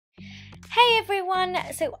Hey everyone,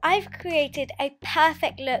 so I've created a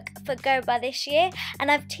perfect look for Garba this year and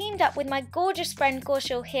I've teamed up with my gorgeous friend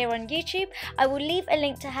KAUSHAL here on YouTube. I will leave a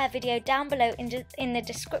link to her video down below in the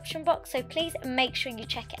description box, so please make sure you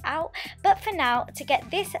check it out. But for now, to get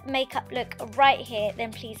this makeup look right here,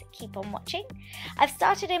 then please keep on watching. I've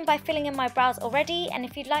started in by filling in my brows already, and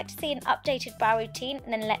if you'd like to see an updated brow routine,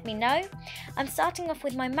 then let me know. I'm starting off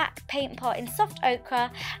with my MAC paint pot in soft ochre,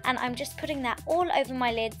 and I'm just putting that all over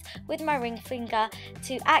my lids with my ring finger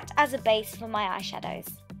to act as a base for my eyeshadows.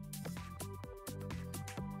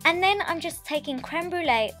 And then I'm just taking Creme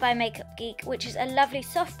Brulee by Makeup Geek, which is a lovely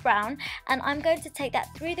soft brown, and I'm going to take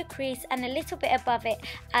that through the crease and a little bit above it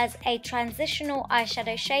as a transitional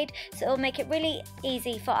eyeshadow shade, so it'll make it really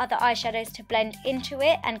easy for other eyeshadows to blend into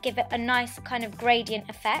it and give it a nice kind of gradient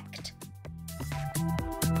effect.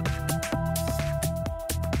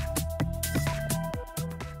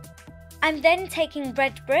 I'm then taking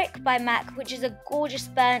Red Brick by MAC, which is a gorgeous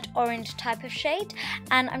burnt orange type of shade,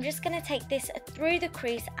 and I'm just going to take this through the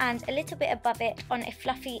crease and a little bit above it on a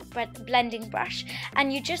fluffy blending brush.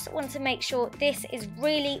 And you just want to make sure this is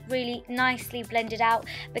really nicely blended out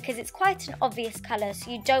because it's quite an obvious colour,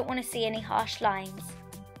 so you don't want to see any harsh lines.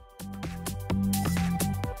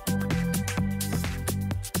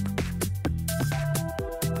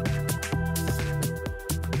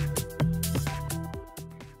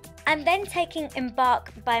 I'm then taking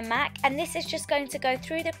Embark by MAC, and this is just going to go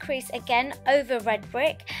through the crease again over Red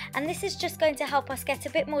Brick, and this is just going to help us get a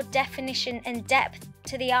bit more definition and depth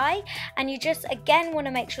to the eye, and you just again want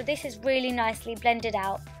to make sure this is really nicely blended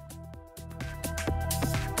out.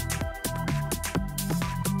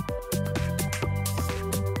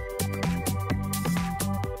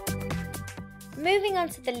 Moving on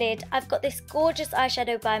to the lid, I've got this gorgeous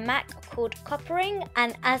eyeshadow by MAC called Coppering,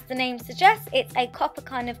 and as the name suggests, it's a copper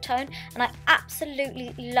kind of tone, and I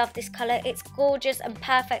absolutely love this colour. It's gorgeous and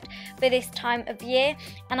perfect for this time of year,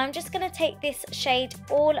 and I'm just going to take this shade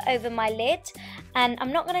all over my lid, and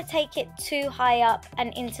I'm not going to take it too high up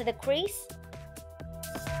and into the crease.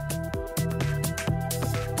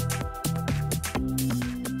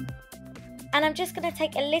 And I'm just going to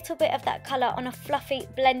take a little bit of that colour on a fluffy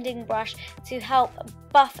blending brush to help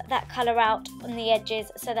buff that colour out on the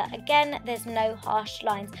edges, so that again there's no harsh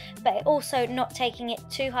lines, but also not taking it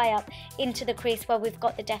too high up into the crease where we've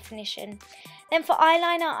got the definition. Then for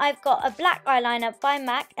eyeliner, I've got a black eyeliner by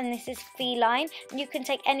MAC, and this is Feline. You can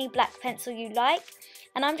take any black pencil you like,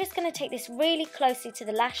 and I'm just going to take this really closely to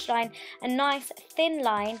the lash line, a nice thin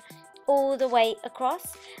line all the way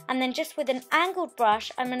across, and then just with an angled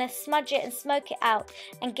brush I'm going to smudge it and smoke it out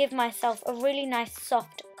and give myself a really nice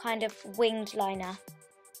soft kind of winged liner.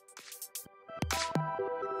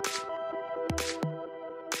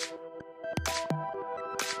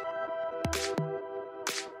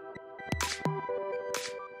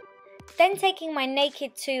 Then taking my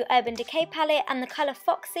Naked 2 Urban Decay palette and the colour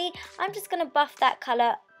Foxy, I'm just going to buff that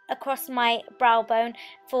colour across my brow bone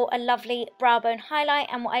for a lovely brow bone highlight.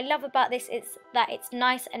 And what I love about this is that it's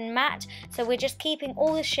nice and matte, so we're just keeping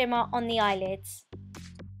all the shimmer on the eyelids.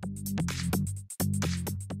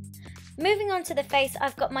 Moving on to the face,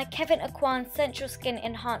 I've got my Kevyn Aucoin Central Skin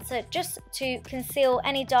Enhancer just to conceal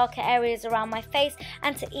any darker areas around my face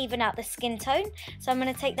and to even out the skin tone. So I'm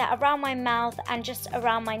going to take that around my mouth and just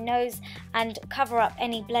around my nose and cover up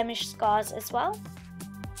any blemish scars as well.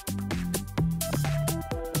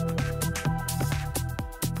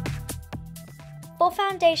 For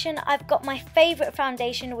foundation, I've got my favourite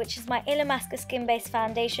foundation, which is my Illamasqua Skin Based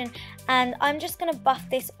Foundation, and I'm just going to buff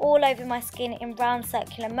this all over my skin in round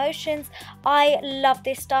circular motions. I love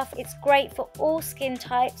this stuff. It's great for all skin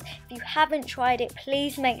types. If you haven't tried it,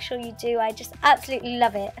 please make sure you do. I just absolutely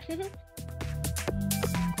love it.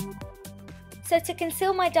 So to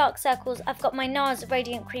conceal my dark circles, I've got my NARS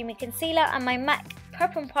Radiant Creamy Concealer and my MAC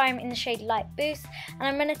Prep and Prime in the shade Light Boost, and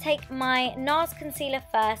I'm going to take my NARS concealer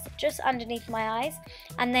first just underneath my eyes,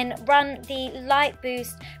 and then run the Light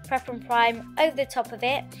Boost Prep and Prime over the top of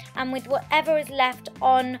it, and with whatever is left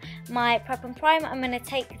on my Prep and Prime, I'm going to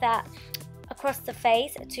take that across the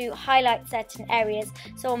face to highlight certain areas.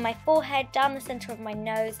 So on my forehead, down the centre of my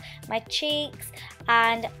nose, my cheeks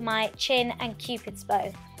and my chin and Cupid's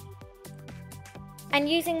bow. And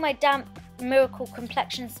using my damp Miracle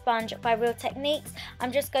Complexion Sponge by Real Techniques,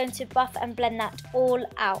 I'm just going to buff and blend that all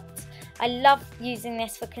out. I love using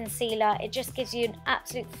this for concealer. It just gives you an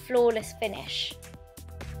absolute flawless finish.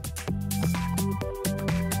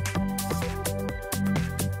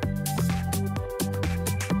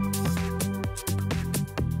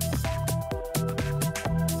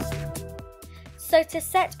 So to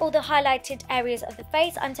set all the highlighted areas of the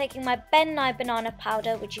face, I'm taking my Ben Nye banana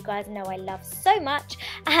powder, which you guys know I love so much,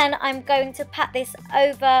 and I'm going to pat this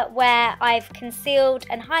over where I've concealed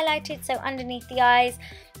and highlighted, so underneath the eyes,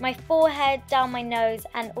 my forehead, down my nose,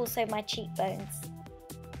 and also my cheekbones.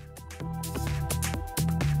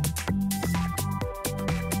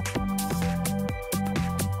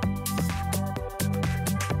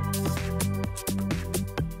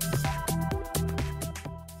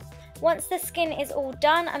 Once the skin is all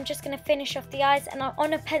done, I'm just going to finish off the eyes, and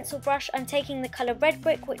on a pencil brush I'm taking the colour Red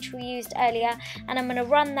Brick, which we used earlier, and I'm going to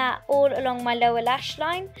run that all along my lower lash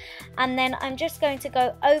line, and then I'm just going to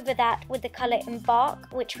go over that with the colour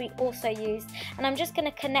Embark, which we also used, and I'm just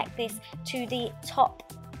going to connect this to the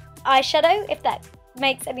top eyeshadow, if that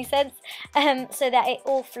makes any sense, so that it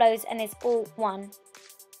all flows and is all one.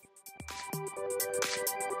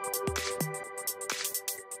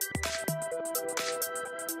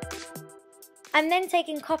 I'm then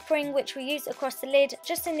taking coppering, which we use across the lid,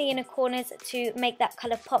 just in the inner corners to make that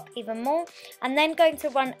colour pop even more, and then going to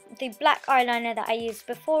run the black eyeliner that I used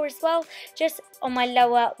before as well, just on my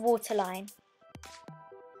lower waterline.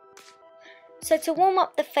 So to warm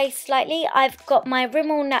up the face slightly, I've got my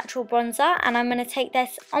Rimmel Natural Bronzer, and I'm going to take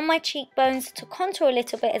this on my cheekbones to contour a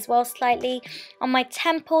little bit as well, slightly on my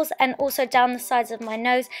temples and also down the sides of my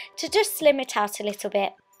nose to just slim it out a little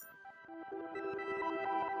bit.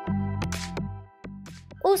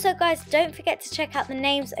 Also guys, don't forget to check out the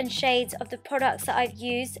names and shades of the products that I've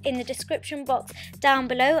used in the description box down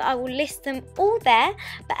below. I will list them all there.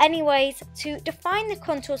 But anyways, to define the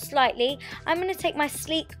contour slightly, I'm going to take my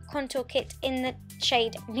Sleek Contour Kit in the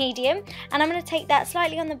shade Medium, and I'm going to take that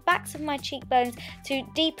slightly on the backs of my cheekbones to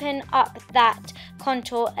deepen up that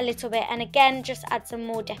contour a little bit, and again just add some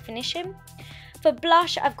more definition. For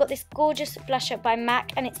blush, I've got this gorgeous blusher by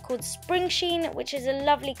MAC, and it's called Spring Sheen, which is a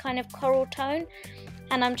lovely kind of coral tone.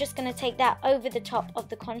 And I'm just going to take that over the top of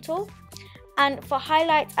the contour. And for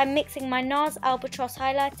highlights, I'm mixing my NARS Albatross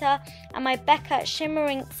highlighter and my Becca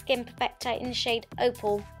Shimmering Skin Perfector in the shade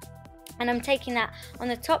Opal. And I'm taking that on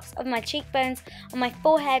the tops of my cheekbones, on my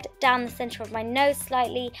forehead, down the centre of my nose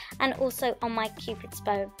slightly, and also on my Cupid's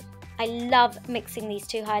bow. I love mixing these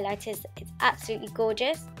two highlighters, it's absolutely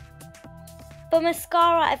gorgeous. For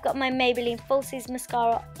mascara, I've got my Maybelline Falsies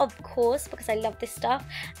mascara, of course, because I love this stuff.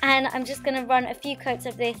 And I'm just going to run a few coats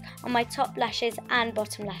of this on my top lashes and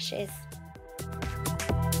bottom lashes.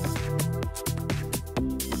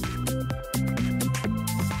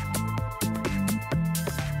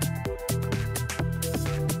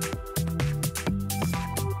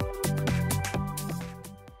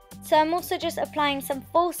 So I'm also just applying some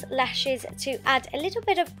false lashes to add a little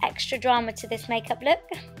bit of extra drama to this makeup look.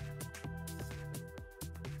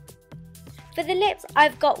 For the lips,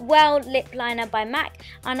 I've got Well Lip Liner by MAC,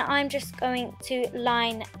 and I'm just going to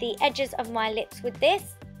line the edges of my lips with this.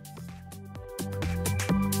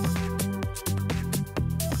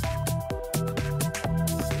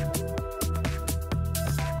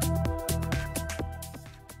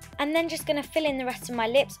 And then just going to fill in the rest of my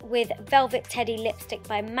lips with Velvet Teddy lipstick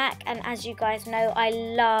by MAC, and as you guys know, I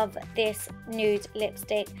love this nude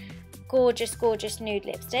lipstick. Gorgeous, gorgeous nude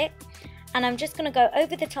lipstick. And I'm just going to go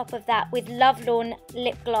over the top of that with Lovelorn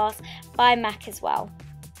Lip Gloss by MAC as well.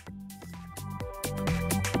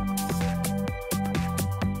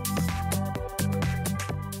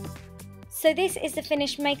 So this is the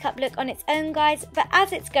finished makeup look on its own, guys, but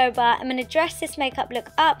as it's Garba, I'm going to dress this makeup look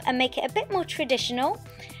up and make it a bit more traditional.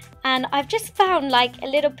 And I've just found like a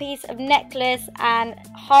little piece of necklace and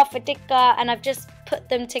half a tikka, and I've just put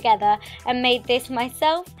them together and made this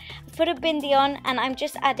myself. I've put a bindi on, and I'm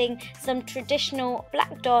just adding some traditional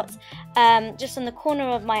black dots just on the corner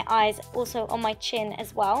of my eyes, also on my chin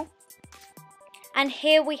as well. And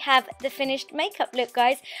here we have the finished makeup look,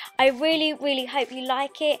 guys. I really hope you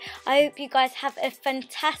like it. I hope you guys have a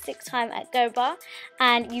fantastic time at Garba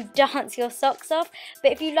and you dance your socks off.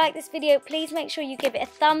 But if you like this video, please make sure you give it a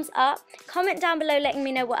thumbs up. Comment down below letting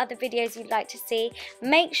me know what other videos you'd like to see.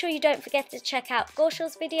 Make sure you don't forget to check out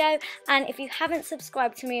KAUSHAL's video. And if you haven't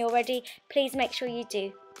subscribed to me already, please make sure you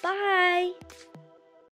do. Bye!